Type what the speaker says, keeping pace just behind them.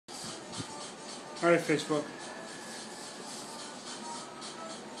Alright, Facebook.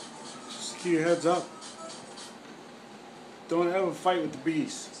 Just keep your heads up. Don't ever fight with the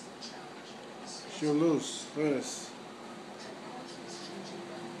bees. She'll lose. Look at this.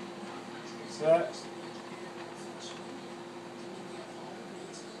 See that?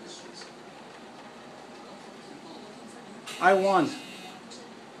 I won.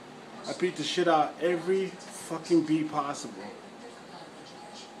 I beat the shit out every fucking bee possible.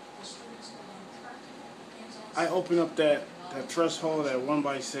 I opened up that threshold at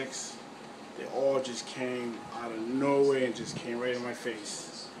 1x6. They all just came out of nowhere and just came right in my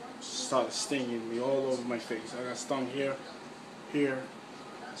face. Started stinging me all over my face. I got stung here, here,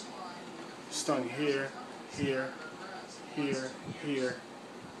 stung here, here, here, here,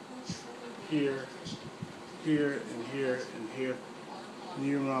 here, here, and here, and here. And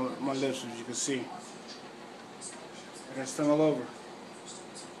even my lips, as you can see. I got stung all over.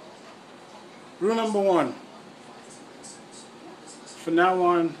 Rule number 1. From now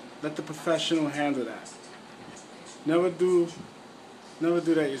on, let the professional handle that. Never do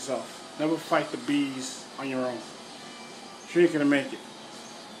that yourself. Never fight the bees on your own. You ain't gonna make it.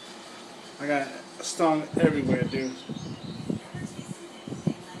 I got stung everywhere, dude.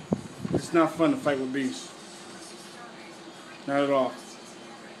 It's not fun to fight with bees. Not at all.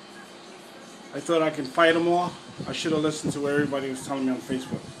 I thought I could fight them all. I should have listened to what everybody was telling me on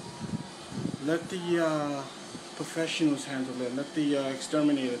Facebook. Let the professionals handle it. Let the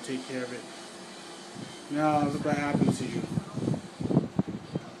exterminator take care of it. Now look what happened to you.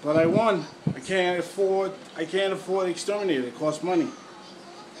 But I won. I can't afford the exterminator. It costs money.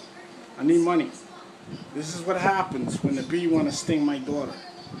 I need money. This is what happens when the bee want to sting my daughter.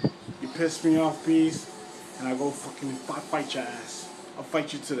 You piss me off, bees, and I go fucking fight your ass. I'll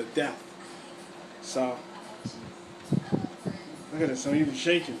fight you to the death. So look at this. I'm even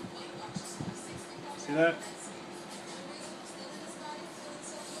shaking. See that?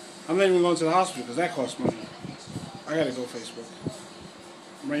 I'm not even going to the hospital because that costs money. I gotta go Facebook.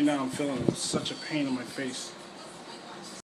 Right now I'm feeling such a pain in my face.